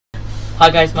Hi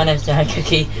guys, my name's Jack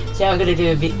Cookie. Today I'm gonna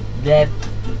do a bit. Today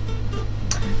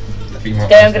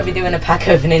I'm gonna be doing a pack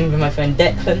opening with my friend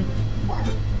Declan.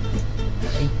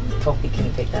 He probably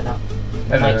couldn't pick that up.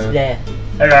 Mike's there.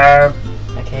 Hello.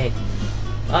 Okay.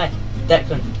 Right,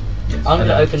 Declan. Yes, I'm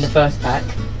gonna open the first pack.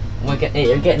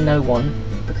 You're getting no one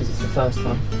because it's the first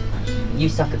one. You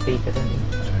suck at Fifa, don't you?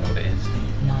 I don't know what it is.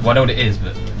 No. Well, I know what it is,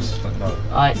 but it's just like no.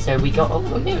 Alright, so we got. Oh,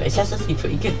 mirror. It's actually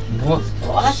pretty good. What?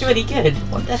 Oh, that's really good.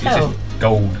 What the hell? It's just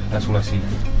gold. That's all I see.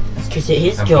 That's because it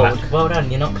is And gold. black. Well done.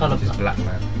 You're not It's colourblind. black,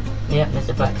 man. Yeah, there's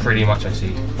a black. Pretty much I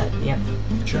see. Yeah.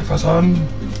 Jefferson.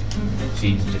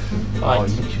 See, he's different. Right. Oh,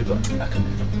 you should have got black and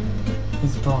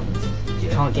He's bronze. You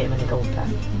Yeah. can't get him in a gold pack.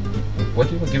 What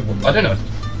do you give? I don't know.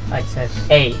 Right, so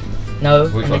A. No,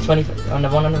 Which on one? the 20, on the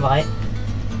one on the right.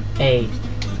 A.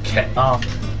 Okay. Up.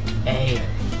 A.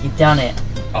 You done it.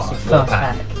 Oh, It's your full first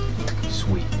pack. pack.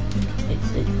 Sweet.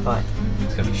 It's right.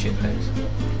 It's gonna be shit, players.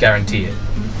 Guarantee it.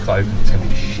 If I open it, it's gonna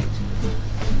be shit.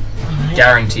 Alright.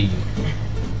 Guarantee you.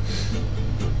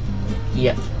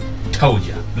 Yep. Told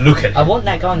ya. Look at it. I want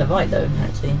that guy on the right though,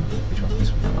 actually. Which one?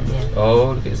 This one. That one, yeah.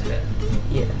 Oh, look at his hair.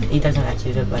 Yeah. He doesn't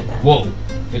actually look like that. Whoa.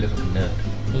 He looks like a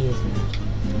nerd. He is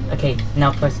now. Okay,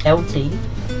 now press LT.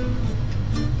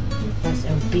 Press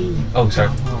LB. Oh, sorry.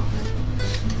 Oh.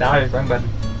 No, wrong button.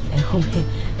 LB.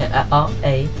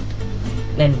 A.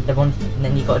 Then the one.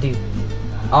 Then you gotta do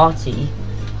RT.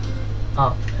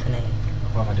 Up and A.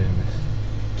 Why am I doing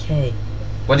this? Okay.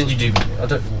 What did you do? I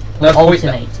don't. We'll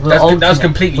alternate. That's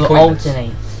completely we'll pointless.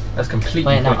 alternate. That's completely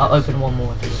Wait, no, pointless. I'll open one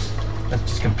more of these. That's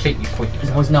just completely pointless.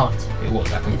 It was not. It was.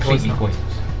 That's was completely not.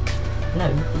 pointless. No,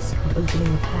 it's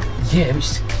opening the pack. Yeah,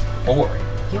 it's just boring.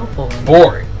 You're boring.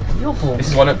 Boring. You're boring. This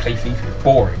is why I don't play FIFA.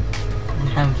 Boring. And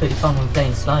having pretty fun when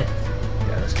playing slide.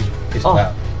 Yeah, that's because you're pissed Oh,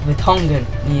 about. with Tongan.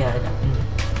 Yeah.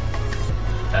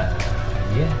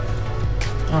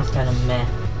 Yeah. That's kind of meh.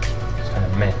 It's kind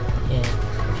of meh. Yeah.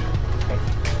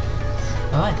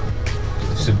 Alright.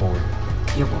 It's so boring.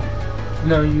 You're boring.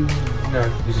 No,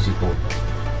 this is just boring.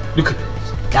 Look at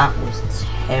this. That was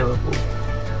terrible.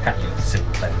 Happy with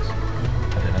simple players.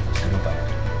 I don't know if it's good or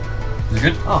bad. Is it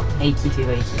good? Oh, 82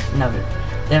 80. No,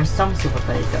 there are some super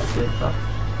players that are good, but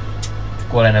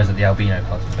All I know is that the Albino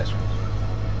card's the best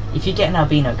one. if you get an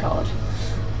Albino card,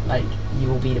 like, you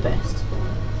will be the best.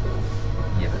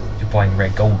 Yeah, but you're buying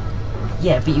red gold.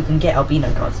 Yeah, but you can get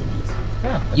Albino cards in these.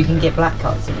 Yeah. You can get black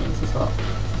cards in these as well.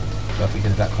 So if we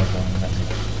get a black card one, then that's it.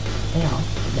 They are.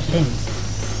 Depends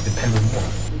Depends on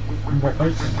what. on what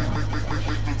rating they are.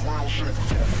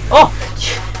 Oh!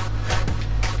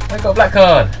 I got a black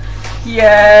card!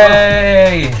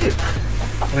 Yay!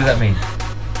 What does that mean?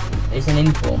 It's an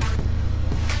inform.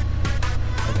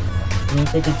 It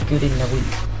means they did good in the week.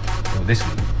 Well, this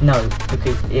week. No,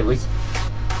 because it was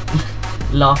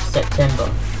last September.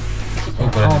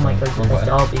 Oh my god, you pressed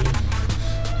RB.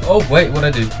 Oh, wait, what'd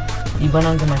I do? You went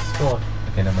under my squad.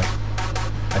 Okay, never mind.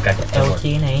 I got it. don't LT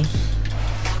worry. and A.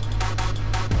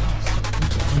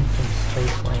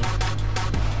 Straight away.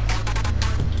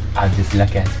 I'm just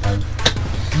lucky.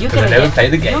 You're Because I never play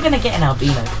the game. You're gonna get an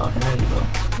Albino card, I know you will.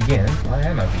 Yeah, I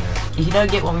am Albino. If you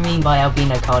don't get what we mean by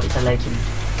Albino card, it's a legend.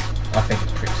 I think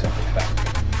it's pretty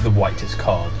self-explanatory. The whitest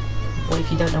card. What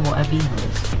if you don't know what Albino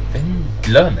is? Then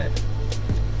learn it.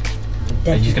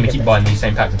 Are you just going to keep buying these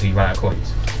same packs until you run out of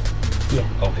coins? Yeah.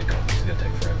 Oh dear god, this is going to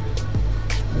take forever.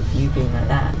 With you being like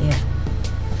that, yeah.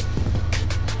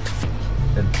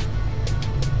 Then,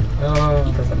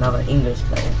 You got another English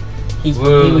player. He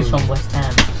Whoa. was from West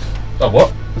Ham. oh,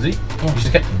 what? Was he? Yeah. You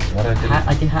should have kept him. Why don't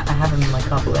I do I have him in my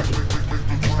card already.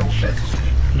 it?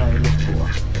 No, Liverpool.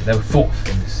 They were fourth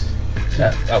in this.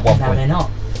 At one Now point. they're not.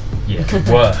 Yeah,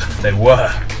 they were. They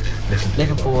were. Listen to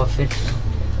Liverpool are fifth.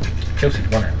 Chelsea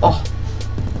won it. Oh,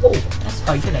 that's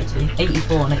quite good actually.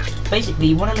 84 on it. Basically,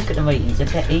 you want to look at the ratings.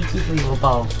 If they're 83 or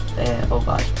above, they're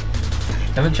alright.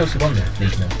 Haven't Chelsea won the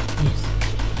league now? Yes.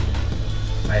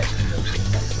 I actually know Chelsea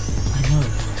won that. I know. It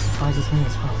surprises me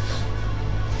as well.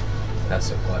 That's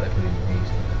so quiet. They're putting me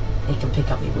easy. They can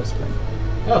pick up your whispering.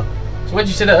 Oh, so when did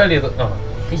you say that earlier? That, oh.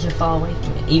 Because you're far away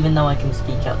from it. Even though I can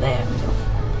speak up there and stuff.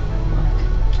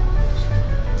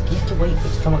 You have to wait for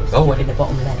it to come up in the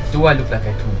bottom left. Do I look like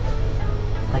I do?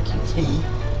 Like you too.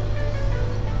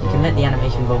 You can let the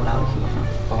animation roll out if you want.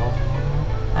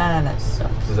 Oh. Ah, that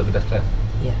sucks. Is that the best player?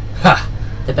 Yeah. Ha!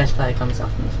 The best player comes up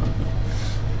in the front,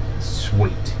 yeah.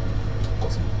 Sweet.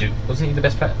 Got some dude. Wasn't he the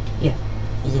best player? Yeah.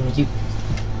 He's in the Duke.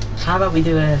 How about we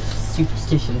do a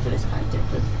superstition for this pack,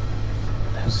 Declan?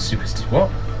 That was a superstition. What?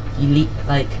 You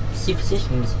like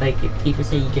superstitions, like if people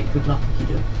say you get good luck if you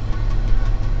do it.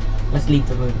 Let's leave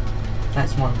the room.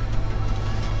 That's one.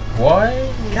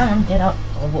 Why? Come on, get up.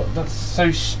 Oh, Oh, what? That's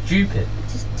so stupid.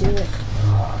 Just do it.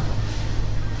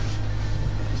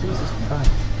 Jesus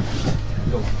Christ.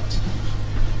 Go on.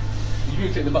 Did you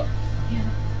click the button? Yeah.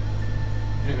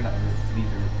 You don't even have to leave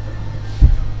the room.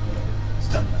 It's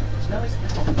done now. No, it's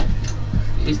not.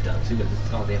 It is done. See, look,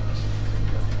 it's all the others.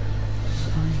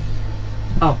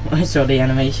 Oh, I saw the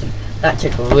animation. That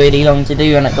took really long to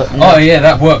do and I got... Oh yeah,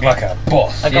 that worked like a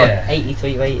boss. I got yeah.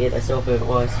 83 rated, I saw who it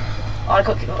was. Oh, I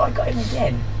got him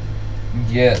again.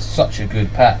 Yeah, such a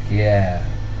good pack, yeah.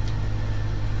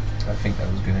 I think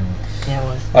that was good anyway. Yeah, it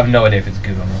was. I have no idea if it's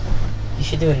good or not. You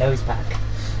should do a nose pack.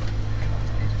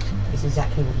 It's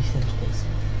exactly what you think it is.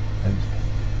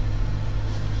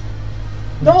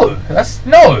 No! That's...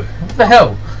 No! What the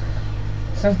hell?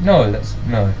 No, that's...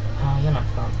 No. Oh, you're not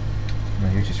fun.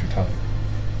 No, you're just retarded.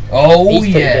 Oh, He's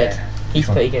pretty yeah! good. He's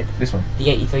pretty good. This one? The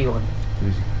 83 one. Who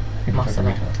is he? I think Must he's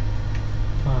like a have. retard.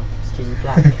 Oh, it's 'cause he's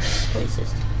black.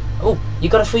 Racist. Oh, you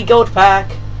got a free gold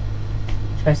pack!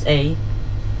 Press A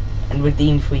and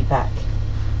redeem free pack.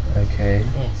 Okay.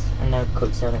 Yes, and now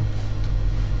quick selling.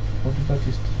 What did I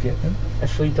just get then? A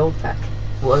free gold pack.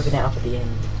 We'll open it up at the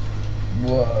end.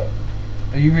 What?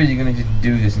 Are you really going to just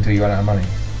do this until you run out of money?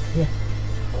 Yeah.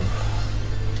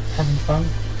 Having fun?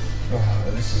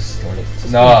 Oh, this is like...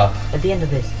 Just Nah. At the end of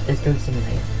this, there's Goat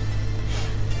Simulator.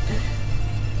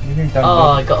 You've done Oh,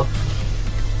 I good. got a...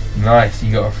 Nice,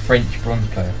 you got a French bronze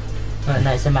player. Oh,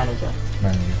 no, it's a manager.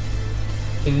 Manager.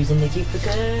 Who's in the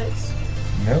duplicates?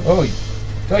 No? Oh, you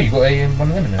got a one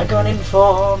of them in there. I got an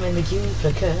inform in the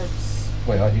duplicates.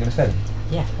 Wait, are you going to sell them?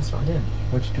 Yeah, that's what I'm doing.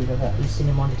 What'd you do with that? Listing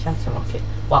them on the transfer market.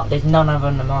 Well, there's none other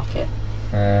on the market.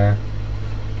 Can.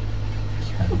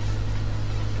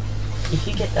 If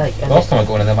you get like... Last time I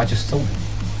got one of them, I just sold it.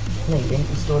 No, you didn't.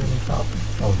 You stored them in shop.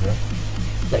 Oh, yeah.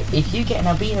 Look, if you get an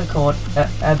albino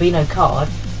card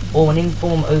or an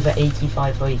inform over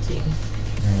 85 rating,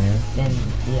 then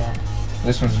yeah.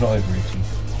 This one's not over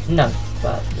 80. No,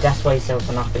 but that's why he sells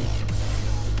for nothing.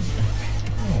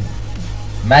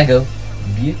 Mago.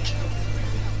 Bitch.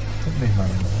 Don't leave my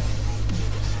number.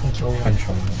 Control.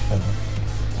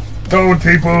 Go,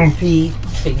 people! He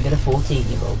fingered a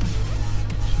 14-year-old.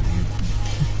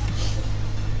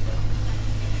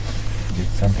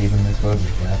 Some people in this world would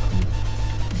be happy.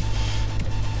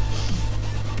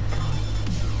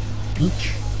 Peach.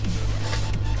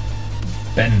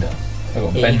 Bender. I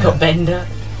got Yeah, Bender. you got Bender.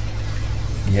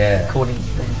 Yeah. According to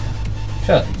Bender.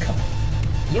 Shut up, you cunt.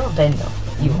 You're a Bender.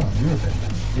 You're a Bender.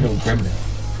 You're a little gremlin.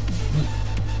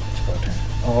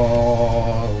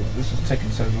 Oh, this is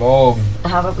taking so long.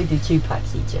 How about we do 2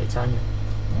 packs each at a time?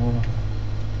 Oh.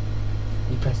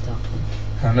 You press start.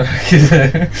 I know.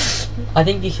 I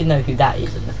think you should know who that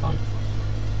is in the front.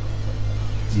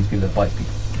 These people that bite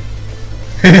people.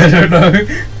 I don't know.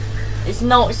 It's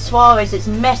not Suarez, it's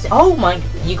Messi. Oh my,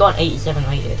 you got an 87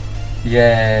 rated.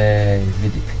 Yay,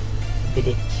 Vidic.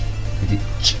 Vidic.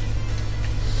 Vidic.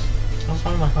 That's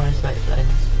one of my highest rated players.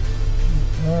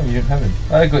 Oh, you don't have him.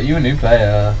 I got you a new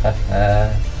player.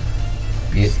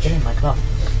 Bitch. Still in my club.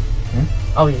 Hmm?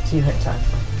 Oh yeah, 2 hit time.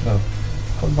 Oh.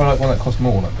 Can't buy like one that costs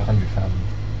more, like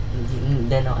 100,000.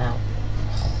 They're not out.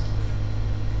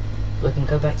 We can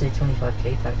go back to the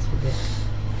 25k packs for this.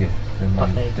 Yeah, then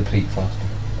mine Okay. deplete faster.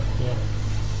 Yeah.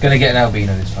 Gonna get an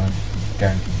albino this time.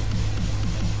 Guaranteed.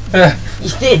 You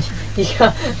did! You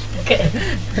got... Okay.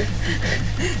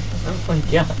 Oh my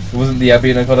god. It wasn't the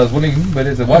albino card I was wanting, but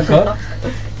it's a white card.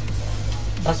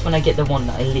 That's when I get the one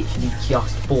that I literally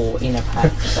just bought in a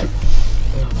pack. It's like,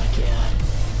 oh my god.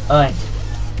 Alright.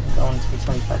 Go on to the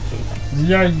 25k packs.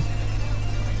 Yay!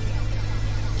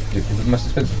 Is it the most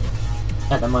expensive?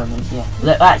 At the moment, yeah.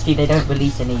 Look, actually, they don't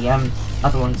release any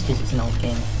other ones because it's an old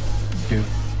game. Boom.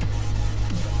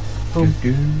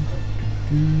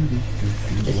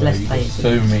 There's less players.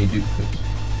 So many duplicates.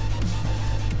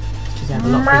 Because I have a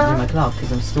lot of things in my club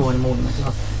because I'm storing them all in my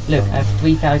club. Look, I have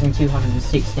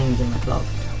 3,206 things in my club.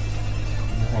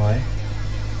 Why?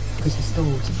 Because I store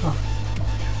all the club.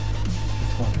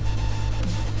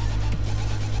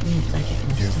 Like it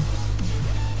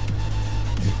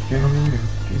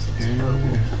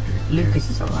Lucas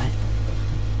is alright.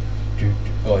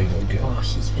 Oh, you got a girl. Oh,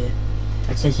 she's fit.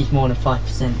 I'd say she's more than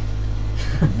 5%.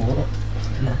 What?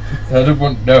 No. I don't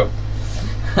want. No.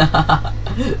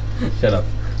 Shut up.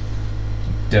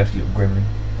 You dirty little gremlin.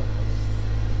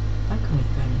 I'm calling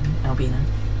it albino.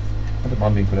 I don't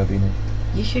mind being called albino.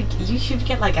 You should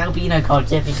get like albino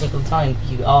cards every single time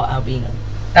because you are albino.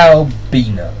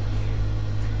 Albino.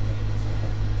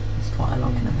 It's quite a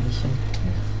long animation.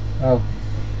 Oh.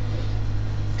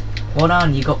 Hold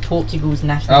on, you got Portugal's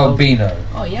national. Albino.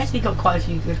 Oh, you actually got quite a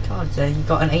few good cards there. You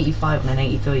got an 85 and an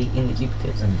 83 in the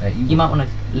duplicates. You might want to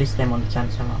list them on the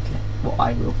transfer market. Well,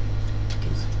 I will.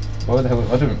 Why the hell?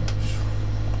 I don't.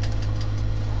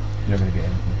 You're not going to get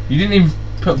anything. You didn't even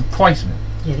put a price in it.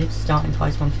 Yeah, it's starting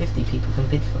price 150. People can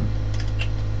bid for them.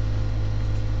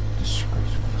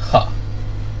 Disgraceful. Ha!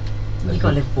 You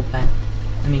got a Liverpool player.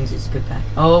 That means it's a good pack.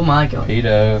 Oh my god.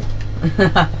 Pedo.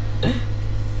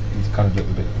 He's kind of looked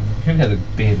a bit. Who has a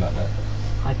beard like that?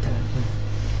 I don't know.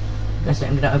 That's it.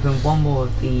 I'm going to open one more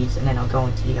of these and then I'll go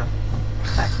on to the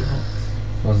back to the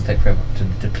It doesn't take forever to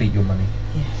deplete your money.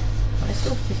 Yeah. Well, it's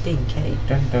still 15k.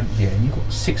 Don't. Yeah, and you got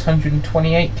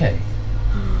 628k.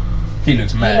 He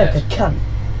looks mad. He looks a cunt.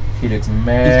 He looks He's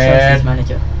mad. Chelsea's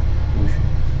manager.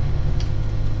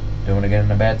 Don't want to get on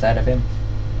the bad side of him.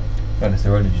 Unless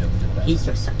they're only jumping to the bad. He's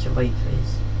just such a weight for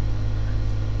his.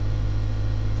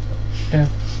 Yeah.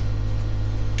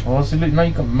 Oh, so look, now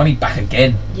you got money back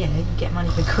again. Yeah, you get money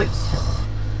for quick sell.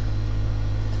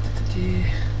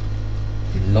 Dear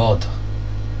Lord.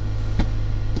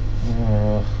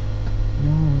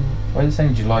 Why is it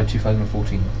saying July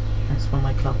 2014? That's when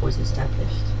my club was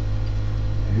established.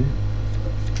 Ooh.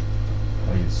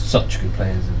 Oh, you're such good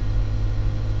players.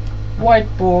 White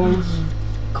balls.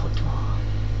 Courtois.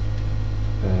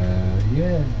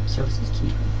 Yeah. Chelsea's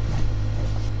keeper.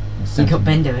 You got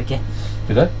Bender again.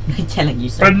 Did I? They're telling you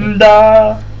something.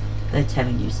 Bender! They're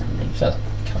telling you something. Shut up,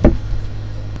 cunt.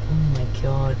 Oh my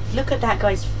god. Look at that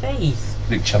guy's face.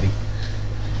 Look chubby.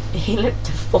 He looked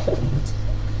deformed.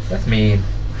 That's mean.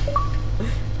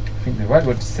 I think the right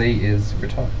word to say is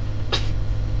retarded.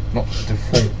 Not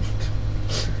deformed.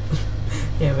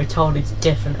 Yeah, retarded's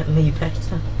definitely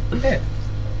better. Yeah.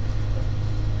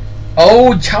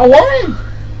 Oh, Chawan!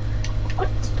 What?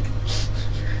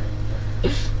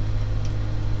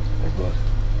 Oh god.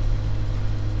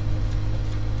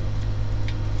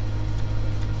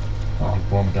 Only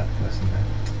one black person there.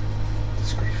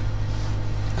 Disgraceful.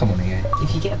 Come on, EA.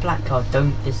 If you get a black card,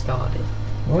 don't discard it.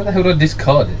 Why the hell did I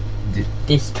discard it?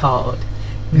 Discard.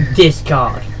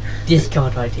 Discard.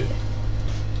 Discard right here.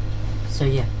 So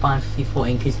yeah, buy for FIFA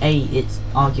 14 because A, it's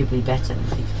arguably better than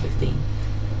FIFA 15.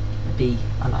 B,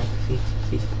 I like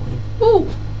FIFA 14. Ooh!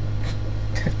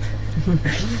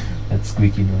 That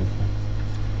squeaky noise.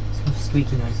 It's not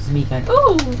squeaky noise, it's me going,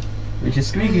 ooh! Which is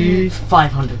squeaky.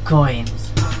 500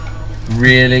 coins.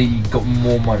 Really? You got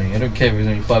more money. I don't care if it's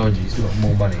only 500, you still got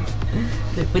more money.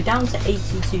 Look, we're down to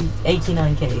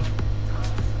 89k.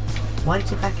 Why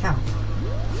did you back out?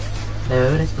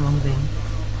 No, that's the wrong thing.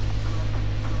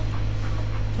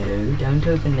 No, don't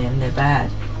open them, they're bad.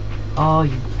 Oh,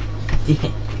 you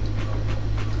dick.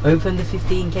 Open the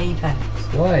 15k packs.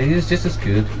 Why? It's just as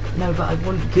good. No, but I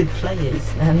want good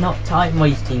players. I'm not time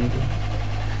wasting.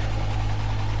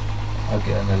 I'll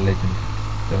get another legend.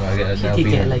 Don't worry, I'll get an You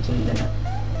could get a Albino. legend then.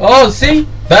 Oh, see?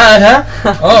 Bad,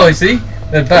 huh? Oh, I see?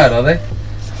 They're bad, are they?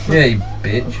 Yeah, you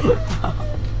bitch.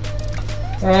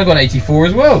 Oh, I got an 84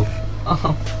 as well.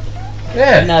 Oh.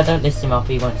 Yeah. No, don't list him up,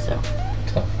 he won't sell.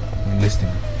 Tough. I'm listing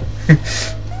him.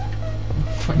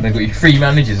 And they've got you 3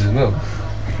 managers as well.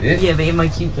 Bitch. Yeah, but in my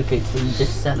duplicates, so you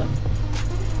just sell them.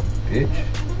 Bitch.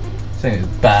 Saying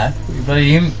it's bad. What you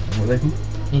bloody what are they called?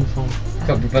 Inform.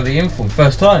 Got bloody inform.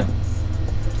 First time.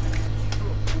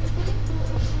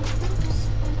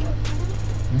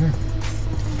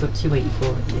 Got 284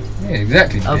 of you. Yeah,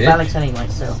 exactly. Oh, bitch. Balotelli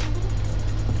might sell.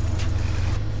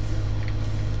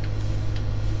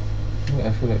 What,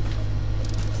 I feel like.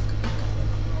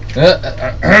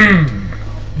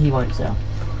 He won't sell.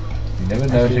 You never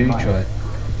know until you try.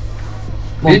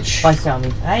 Well, Bitch. by sell me.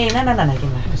 Hey, no, give me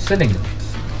back. Selling them.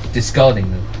 Discarding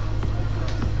them.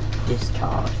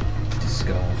 Discard.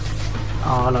 Discard.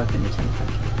 Oh, I'll open the 10.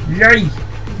 Yay!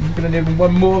 You're gonna need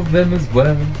one more of them as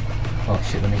well. Oh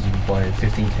shit, that means you can buy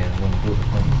 15k as well.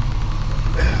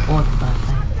 What about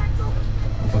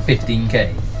For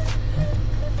 15k.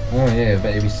 Oh yeah, I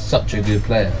bet he'd be such a good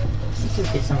player. You could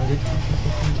get someone good for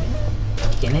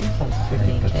 15k. Get an inform for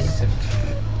 15k.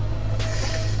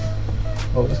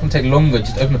 Oh, it's gonna take longer.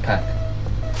 Just open the pack.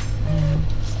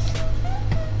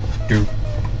 Do.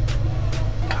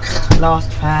 Last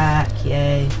pack,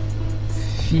 yay.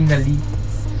 Finally.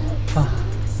 Oh.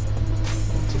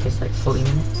 It took us like 40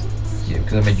 minutes. Yeah,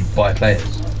 because I made you buy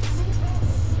players.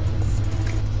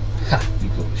 Ha! You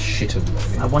got shit over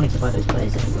there. I wanted to buy those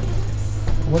players anyway.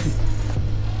 What?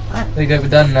 There you go, we're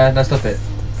done now. Now stop it.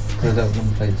 Because I don't want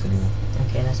to play this anymore.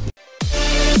 Okay, that's good.